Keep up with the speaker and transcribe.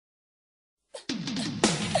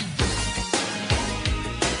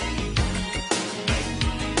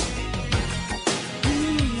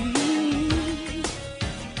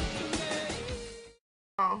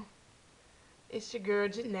It's your girl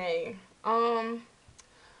Janae. Um,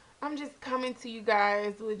 I'm just coming to you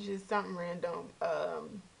guys with just something random.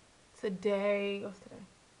 Today, what's today?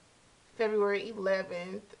 February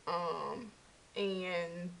 11th.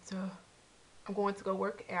 And I'm going to go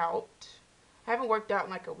work out. I haven't worked out in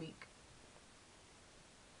like a week.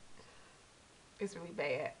 It's really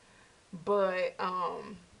bad, but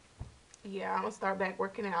yeah, I'm gonna start back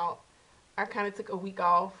working out. I kind of took a week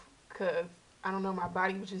off because I don't know, my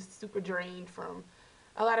body was just super drained from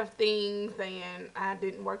a lot of things, and I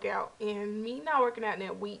didn't work out. And me not working out in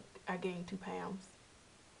that week, I gained 2 pounds.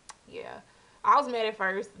 Yeah, I was mad at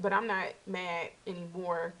first, but I'm not mad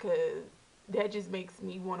anymore because that just makes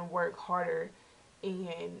me want to work harder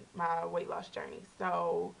in my weight loss journey.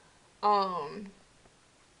 So, um,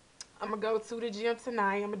 I'm gonna go to the gym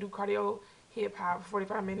tonight. I'm gonna do cardio hip hop for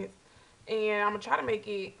 45 minutes, and I'm gonna try to make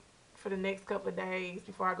it for the next couple of days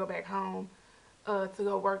before I go back home to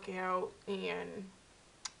go work out. And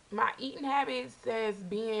my eating habits has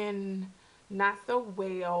been not so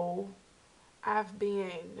well. I've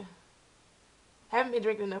been haven't been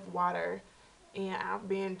drinking enough water, and I've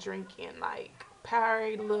been drinking like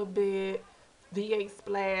Powerade a little bit, V8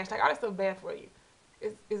 Splash, like all that stuff bad for you.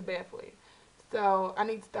 It's bad for you. So I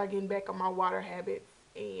need to start getting back on my water habits.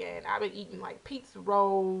 And I've been eating like pizza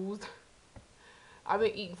rolls. I've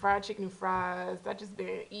been eating fried chicken and fries. I just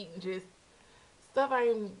been eating just stuff I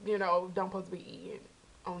ain't, don't supposed to be eating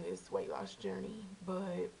on this weight loss journey.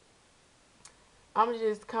 But I'm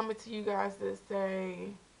just coming to you guys to say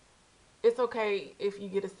it's okay if you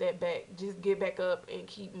get a setback. Just get back up and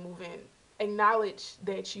keep moving. Acknowledge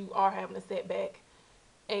that you are having a setback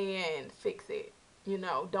and fix it.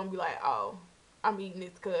 Don't be like, oh, I'm eating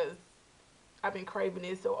this because I've been craving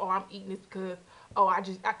this, or oh, I'm eating this because oh, I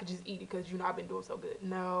could just eat it because I've been doing so good.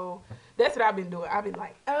 No, that's what I've been doing. I've been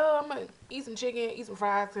like, oh, I'm gonna eat some chicken, eat some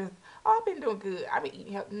fries because oh, I've been doing good. I've been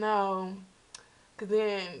eating healthy. No, because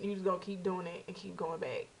then you just gonna keep doing it and keep going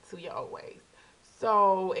back to your old ways.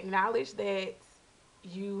 So acknowledge that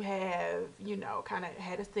you have, kind of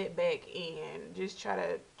had a setback and just try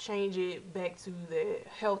to change it back to the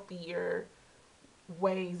healthier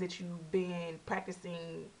ways that you've been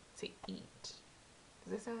practicing to eat.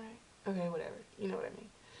 Does that sound right? Okay, whatever. You know what I mean.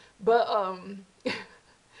 But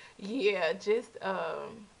yeah, just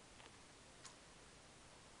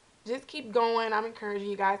keep going. I'm encouraging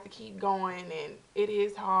you guys to keep going, and it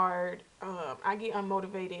is hard. I get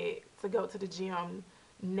unmotivated to go to the gym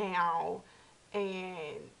now,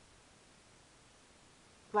 and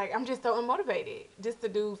like I'm just so unmotivated just to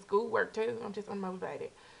do schoolwork too. I'm just unmotivated.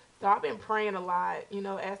 So I've been praying a lot,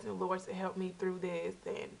 asking the Lord to help me through this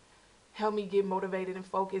and help me get motivated and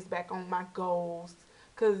focused back on my goals.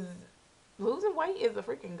 Cause losing weight is a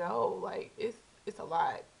freaking goal. Like it's a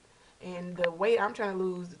lot. And the weight I'm trying to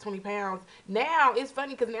lose, the 20 pounds. Now it's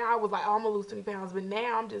funny because now I was like, oh, I'm gonna lose 20 pounds, but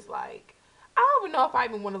now I'm just like, I don't even know if I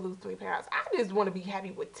even want to lose 20 pounds. I just want to be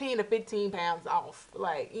happy with 10 to 15 pounds off.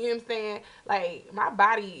 Like, you know what I'm saying? Like, my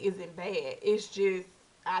body isn't bad. It's just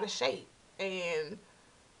out of shape. And,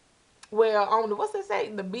 well, on the, what's it say?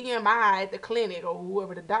 The BMI at the clinic or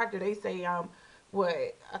whoever the doctor, they say, what,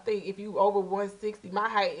 I think if you over 160, my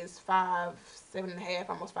height is 5'7.5",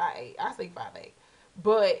 almost 5'8". I say 5'8".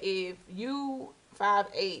 But if you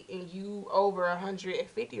 5'8" and you over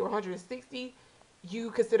 150 or 160,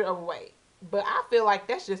 you consider overweight. But I feel like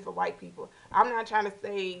that's just for white people. I'm not trying to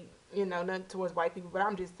say, nothing towards white people, but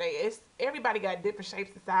I'm just saying it's everybody got different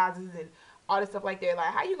shapes and sizes and all this stuff like that.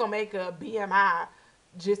 Like, how you gonna make a BMI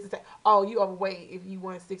just to say, oh, you overweight if you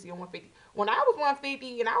 160 or 150? When I was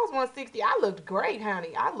 150 and I was 160, I looked great,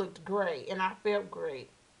 honey. I looked great and I felt great.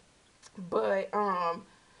 But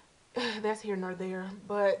that's here nor there.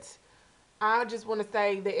 But I just want to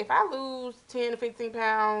say that if I lose 10 to 15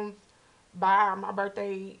 pounds by my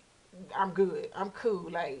birthday, I'm good. I'm cool.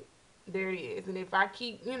 Like, there it is. And if I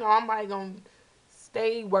keep, I'm probably going to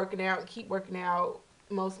stay working out and keep working out.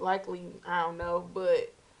 Most likely, I don't know.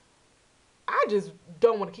 But I just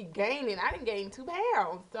don't want to keep gaining. I didn't gain 2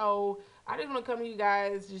 pounds. So I just want to come to you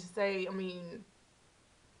guys just say, I mean,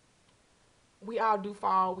 we all do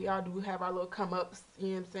fall. We all do have our little come ups, you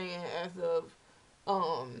know what I'm saying, as of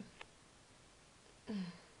um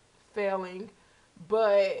failing.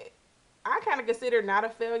 But I kind of consider it not a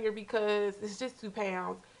failure because it's just 2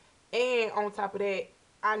 pounds. And on top of that,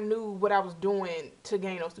 I knew what I was doing to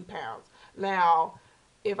gain those 2 pounds. Now,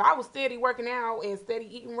 if I was steady working out and steady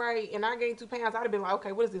eating right and I gained 2 pounds, I'd have been like,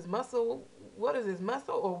 okay, what is this muscle? What is this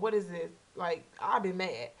muscle? Or what is this? Like, I've been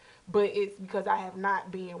mad. But it's because I have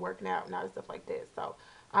not been working out and all this stuff like that. So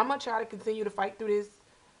I'm going to try to continue to fight through this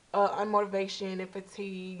unmotivation and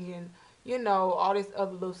fatigue and you know, all this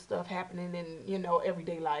other little stuff happening in, you know,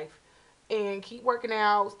 everyday life. And keep working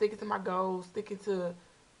out, sticking to my goals, sticking to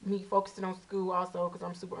me focusing on school also because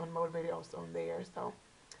I'm super unmotivated also on there. So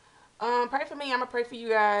pray for me. I'm gonna pray for you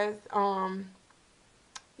guys.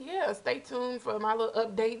 Yeah, stay tuned for my little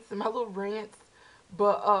updates and my little rants.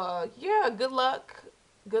 But yeah, good luck.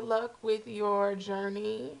 Good luck with your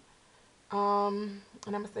journey. And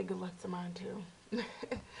I'm gonna say good luck to mine too.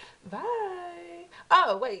 Bye.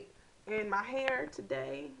 Oh wait, and my hair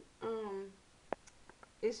today,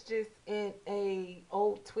 it's just in a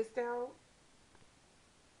old twist out.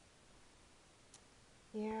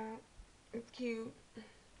 Yeah, it's cute.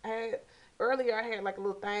 I had, earlier I had like a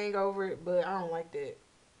little thing over it, but I don't like that,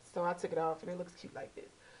 so I took it off, and it looks cute like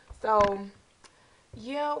this. So,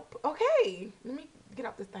 yep. Okay, let me get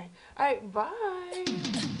off this thing. All right,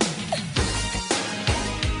 bye.